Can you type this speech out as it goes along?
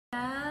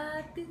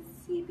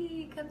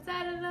CB comes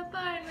out of the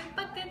barn with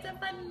buckets of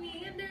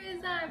honey under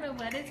his arm. And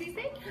what does he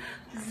say?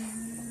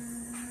 Zzz.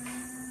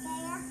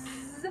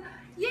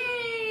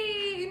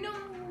 Yay! No!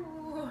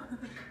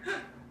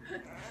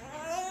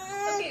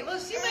 Okay, well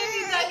she might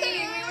be done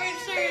eating. We weren't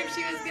sure if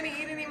she was going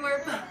to eat any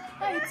more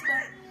bites,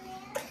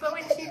 but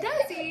when she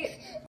does eat,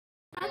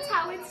 that's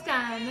how it's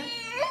done.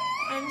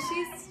 And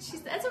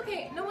she's that's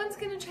okay. No one's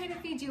going to try to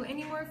feed you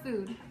any more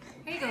food.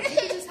 Here you go. You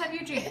can just have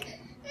your drink.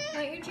 You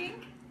want your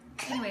drink?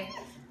 Anyway,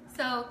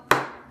 so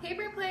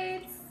paper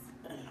plates.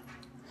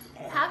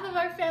 Half of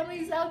our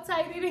family's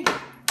outside eating.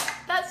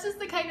 That's just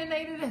the kind of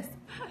night it is.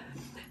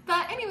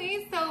 But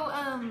anyway, so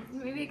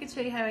maybe I could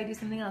show you how I do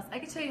something else. I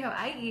could show you how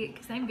I eat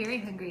because I'm very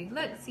hungry.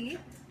 Look, see?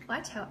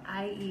 Watch how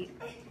I eat.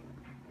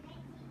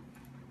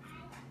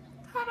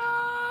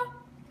 Ta-da!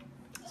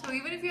 So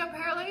even if you have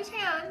paralyzed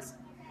hands,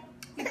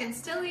 you can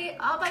still eat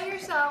all by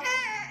yourself,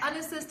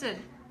 unassisted.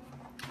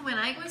 When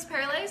I was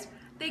paralyzed,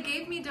 they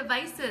gave me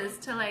devices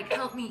to like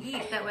help me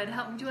eat that would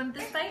help me. Do you want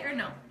this bite or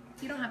no?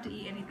 You don't have to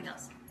eat anything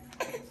else.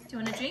 Do you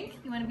want a drink?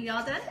 You want to be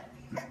all done?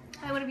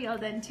 I want to be all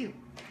done too.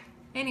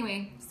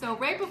 Anyway, so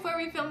right before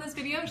we filmed this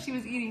video, she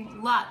was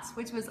eating lots,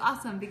 which was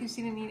awesome because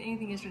she didn't eat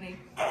anything yesterday.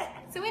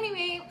 So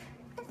anyway,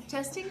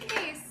 just in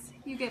case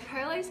you get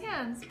paralyzed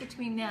hands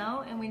between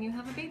now and when you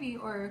have a baby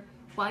or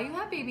while you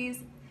have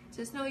babies,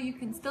 just know you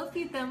can still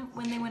feed them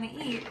when they want to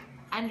eat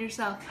and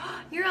yourself.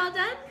 You're all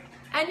done?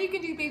 And you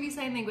can do baby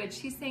sign language.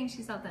 She's saying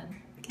she's all done.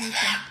 Can you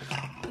say?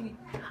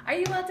 Are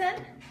you all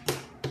done?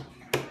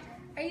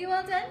 Are you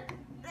all done?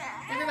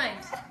 Never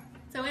mind.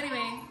 So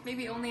anyway,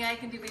 maybe only I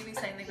can do baby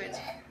sign language.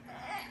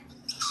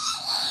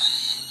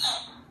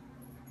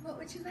 What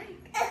would you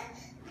like?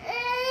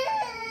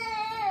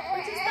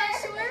 We're just not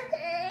sure?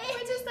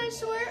 We're just not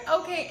sure?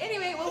 Okay,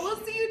 anyway, well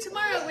we'll see you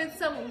tomorrow with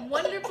some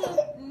wonderful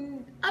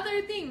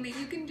other thing that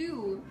you can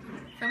do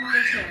from a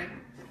wheelchair.